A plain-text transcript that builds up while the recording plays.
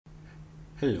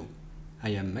Hello, I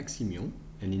am Maximian,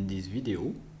 and in this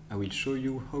video I will show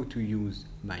you how to use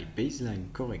my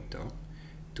baseline corrector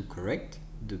to correct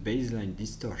the baseline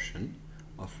distortion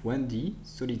of 1D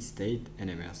solid-state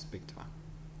NMR spectra.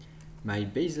 My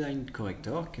baseline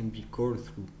corrector can be called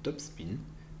through topspin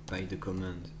by the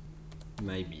command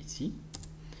mybc.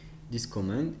 This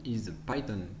command is a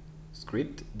Python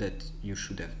script that you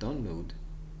should have downloaded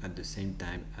at the same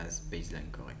time as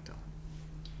baseline corrector.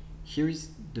 Here is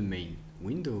the main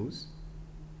windows.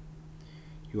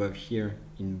 You have here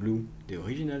in blue the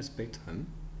original spectrum,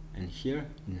 and here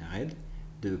in red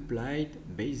the applied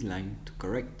baseline to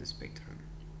correct the spectrum.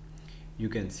 You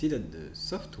can see that the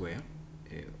software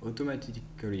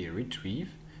automatically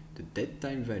retrieves the dead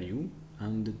time value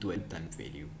and the dwell time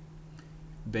value.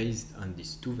 Based on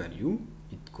these two values,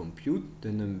 it computes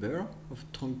the number of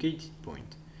truncated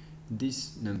points.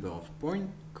 This number of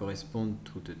points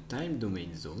corresponds to the time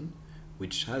domain zone,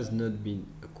 which has not been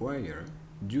acquired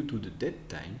due to the dead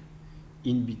time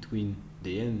in between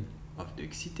the end of the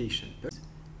excitation pulse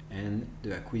and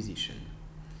the acquisition.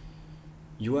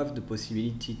 You have the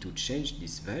possibility to change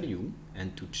this value,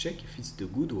 and to check if it's the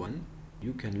good one,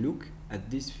 you can look at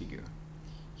this figure.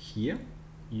 Here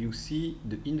you see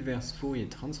the inverse Fourier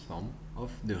transform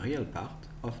of the real part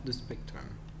of the spectrum.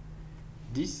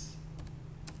 This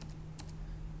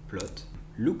plot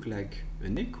looks like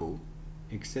an echo,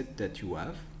 except that you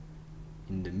have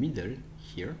in the middle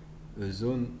here a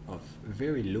zone of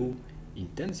very low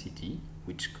intensity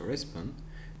which corresponds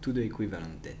to the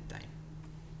equivalent dead time.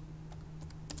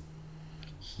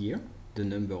 Here the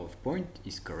number of points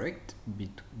is correct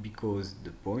because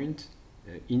the point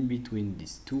in between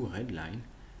these two red lines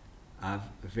have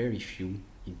very few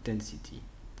intensity,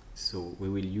 so we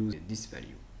will use this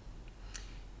value.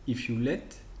 If you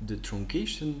let the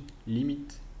truncation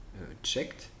limit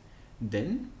checked,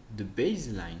 then the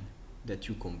baseline that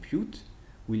you compute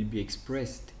will be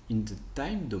expressed in the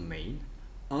time domain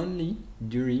only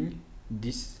during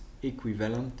this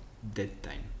equivalent dead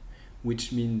time,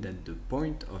 which means that the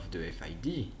point of the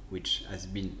FID which has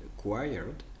been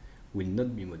acquired will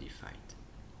not be modified.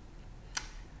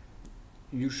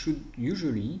 You should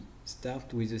usually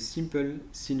start with a simple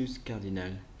sinus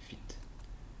cardinal fit,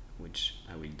 which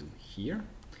I will do here.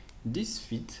 This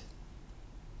fit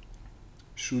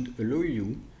should allow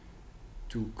you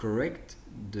to correct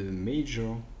the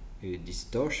major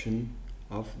distortion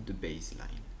of the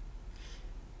baseline.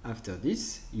 After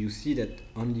this, you see that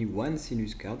only one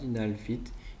sinus cardinal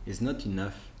fit is not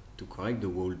enough to correct the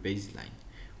whole baseline,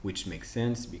 which makes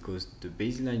sense because the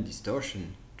baseline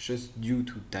distortion, just due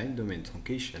to time domain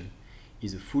truncation,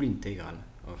 is a full integral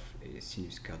of a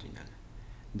sinus cardinal.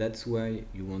 That's why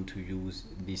you want to use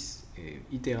this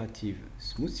iterative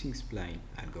smoothing spline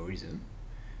algorithm,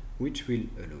 which will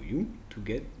allow you to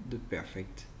get the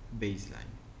perfect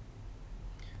baseline.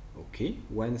 Okay,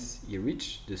 once you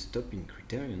reach the stopping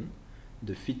criterion,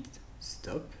 the fit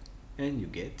stops and you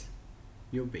get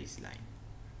your baseline,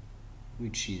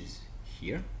 which is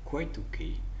here quite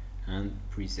okay and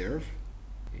preserve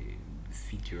the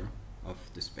feature of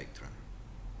the spectrum.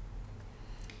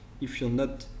 If you're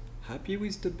not happy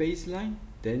with the baseline,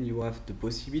 then you have the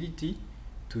possibility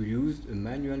to use a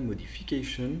manual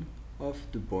modification of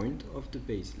the point of the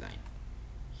baseline.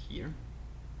 Here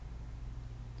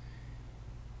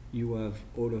you have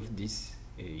all of these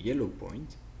yellow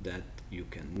points that you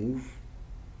can move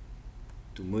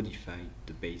to modify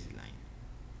the baseline.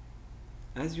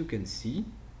 As you can see,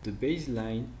 the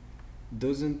baseline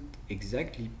doesn't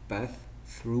exactly pass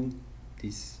through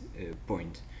this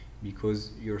point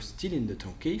because you're still in the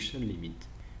truncation limit.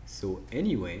 So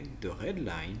anyway, the red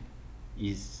line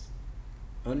is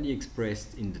only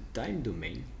expressed in the time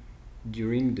domain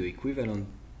during the equivalent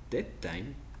dead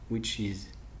time, which is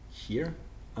here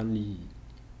only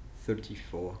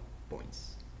 34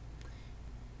 points.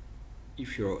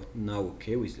 If you're now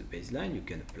okay with the baseline, you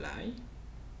can apply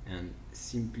and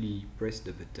simply press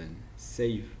the button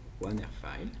Save 1R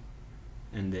file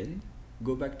and then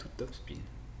go back to topspin.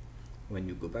 When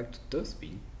you go back to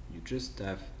topspin, you just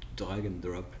have to drag and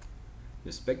drop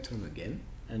the spectrum again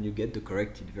and you get the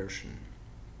corrected version.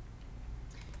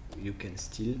 You can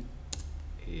still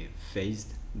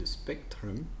phase the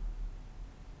spectrum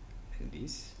like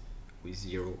this with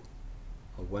 0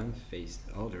 or 1 phased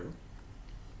order,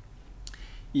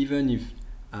 even if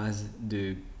as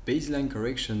the baseline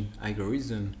correction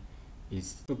algorithm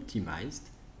is optimized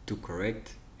to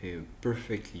correct a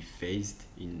perfectly phased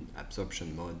in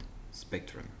absorption mode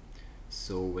spectrum.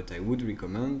 So what I would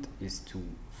recommend is to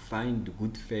find the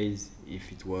good phase if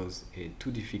it was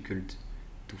too difficult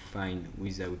to find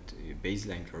without a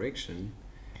baseline correction,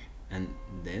 and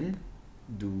then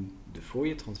do the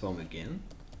Fourier transform again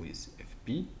with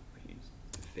FP, with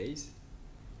the phase,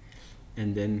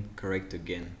 and then correct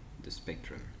again the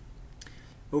spectrum.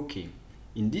 Okay,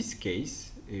 in this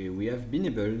case, we have been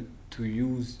able to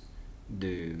use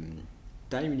the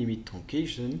time limit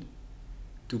truncation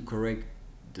to correct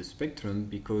the spectrum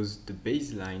because the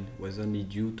baseline was only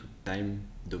due to time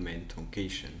domain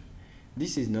truncation.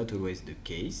 This is not always the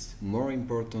case. More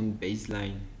important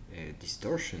baseline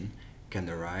distortion can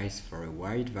arise for a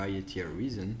wide variety of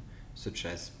reasons, such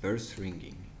as pulse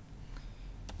ringing.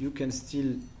 You can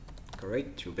still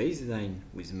correct your baseline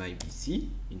with MyBC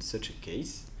in such a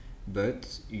case,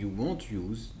 but you won't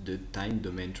use the time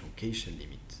domain truncation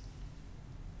limit.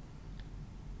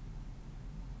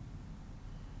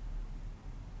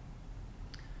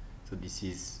 So this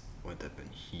is what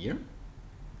happened here.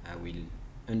 I will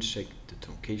uncheck the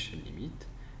truncation limit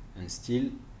and still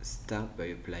start by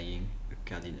applying a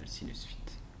cardinal sinus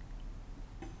fit.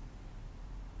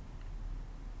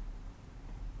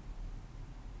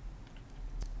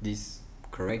 This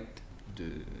corrects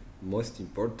the most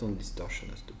important distortion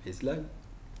of the baseline,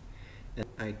 and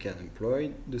I can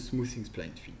employ the smoothing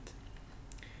spline fit.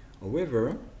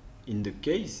 However, in the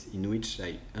case in which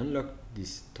I unlock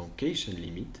this truncation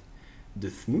limit, the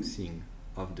smoothing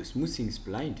of the smoothing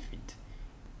spline fit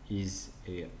is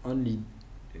only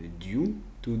due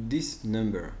to this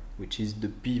number, which is the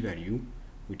p-value,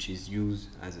 which is used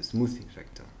as a smoothing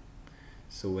factor.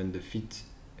 So when the fit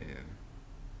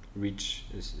reach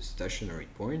a stationary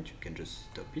point, you can just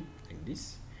stop it like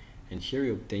this, and here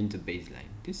you obtain the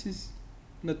baseline. This is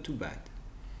not too bad.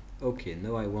 Okay,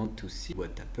 now I want to see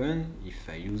what happens if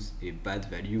I use a bad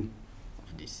value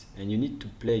of this, and you need to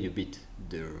play a bit.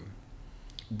 The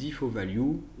default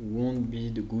value won't be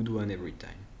the good one every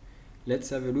time. Let's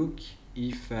have a look.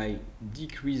 If I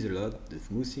decrease a lot the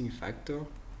smoothing factor,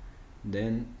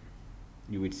 then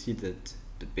you will see that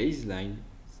the baseline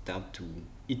start to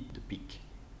hit the peak.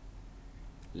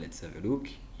 Let's have a look.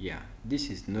 Yeah, this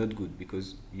is not good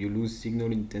because you lose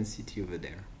signal intensity over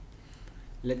there.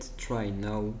 Let's try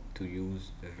now to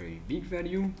use a very big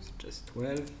value, such as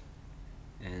 12,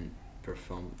 and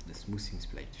perform the smoothing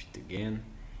spline fit again.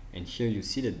 And here you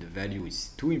see that the value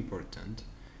is too important.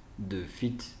 The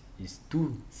fit is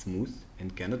too smooth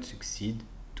and cannot succeed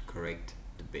to correct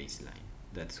the baseline.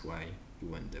 That's why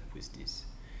you end up with this.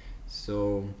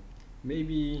 So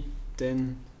maybe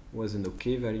 10 was an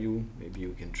okay value. Maybe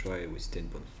you can try with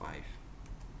 10.5.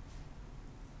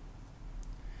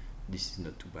 This is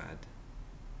not too bad,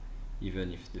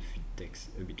 even if the fit takes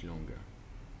a bit longer.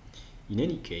 In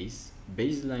any case,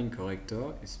 baseline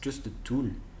corrector is just a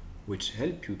tool which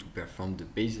helps you to perform the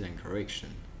baseline correction.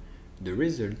 The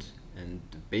result and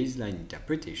the baseline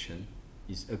interpretation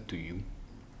is up to you.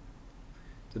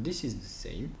 So this is the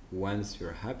same. Once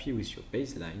you're happy with your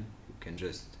baseline, you can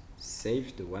just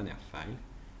save the 1R file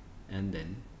and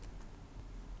then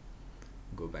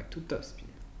go back to topspin.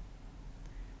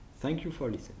 Thank you for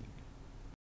listening.